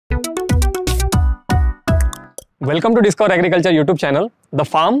Welcome to Discover Agriculture YouTube channel. The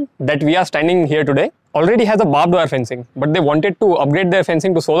farm that we are standing here today already has a barbed wire fencing, but they wanted to upgrade their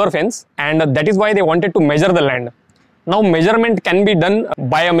fencing to solar fence, and that is why they wanted to measure the land. Now measurement can be done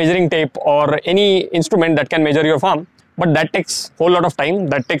by a measuring tape or any instrument that can measure your farm, but that takes whole lot of time,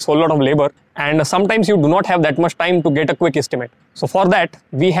 that takes whole lot of labor, and sometimes you do not have that much time to get a quick estimate. So for that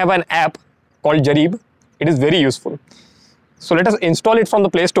we have an app called Jareeb. It is very useful. So let us install it from the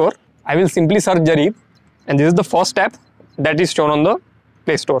Play Store. I will simply search Jareeb. And this is the first app that is shown on the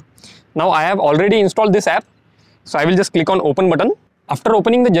Play Store. Now I have already installed this app, so I will just click on open button. After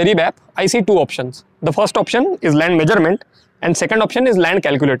opening the Jareeb app, I see two options. The first option is land measurement and second option is land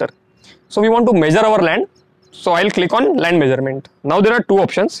calculator. So we want to measure our land, so I'll click on land measurement. Now there are two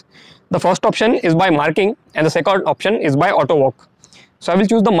options. The first option is by marking and the second option is by auto walk. So I will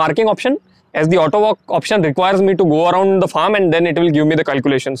choose the marking option, as the auto walk option requires me to go around the farm and then it will give me the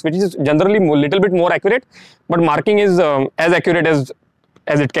calculations, which is generally a little bit more accurate, but marking is as accurate as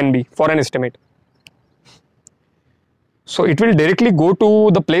it can be for an estimate. So it will directly go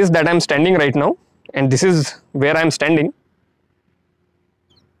to the place that I am standing right now, and this is where I am standing,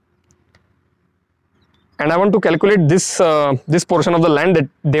 and I want to calculate this this portion of the land that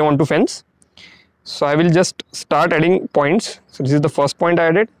they want to fence. So I will just start adding points. So this is the first point I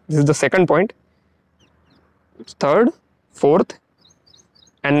added, this is the second point, third, fourth,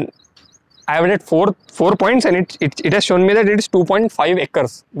 and I have added four points, and it has shown me that it is 2.5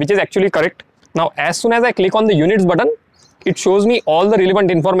 acres, which is actually correct. Now as soon as I click on the units button, it shows me all the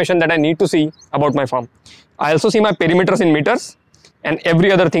relevant information that I need to see about my farm. I also see my perimeters in meters and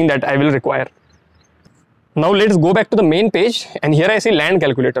every other thing that I will require. Now let's go back to the main page, and here I see land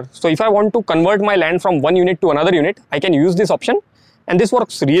calculator. So if I want to convert my land from one unit to another unit, I can use this option, and this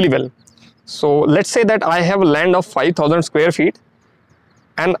works really well. So let's say that I have a land of 5,000 square feet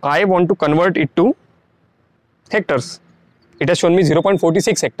and I want to convert it to hectares. It has shown me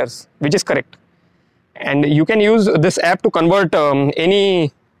 0.46 hectares, which is correct. And you can use this app to convert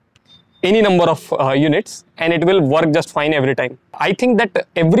any number of units, and it will work just fine every time. I think that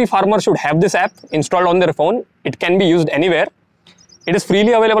every farmer should have this app installed on their phone. It can be used anywhere. It is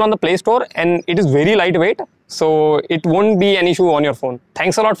freely available on the Play Store and it is very lightweight, so it won't be an issue on your phone.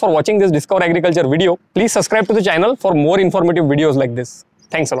 Thanks a lot for watching this Discover Agriculture video. Please subscribe to the channel for more informative videos like this.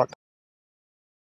 Thanks a lot.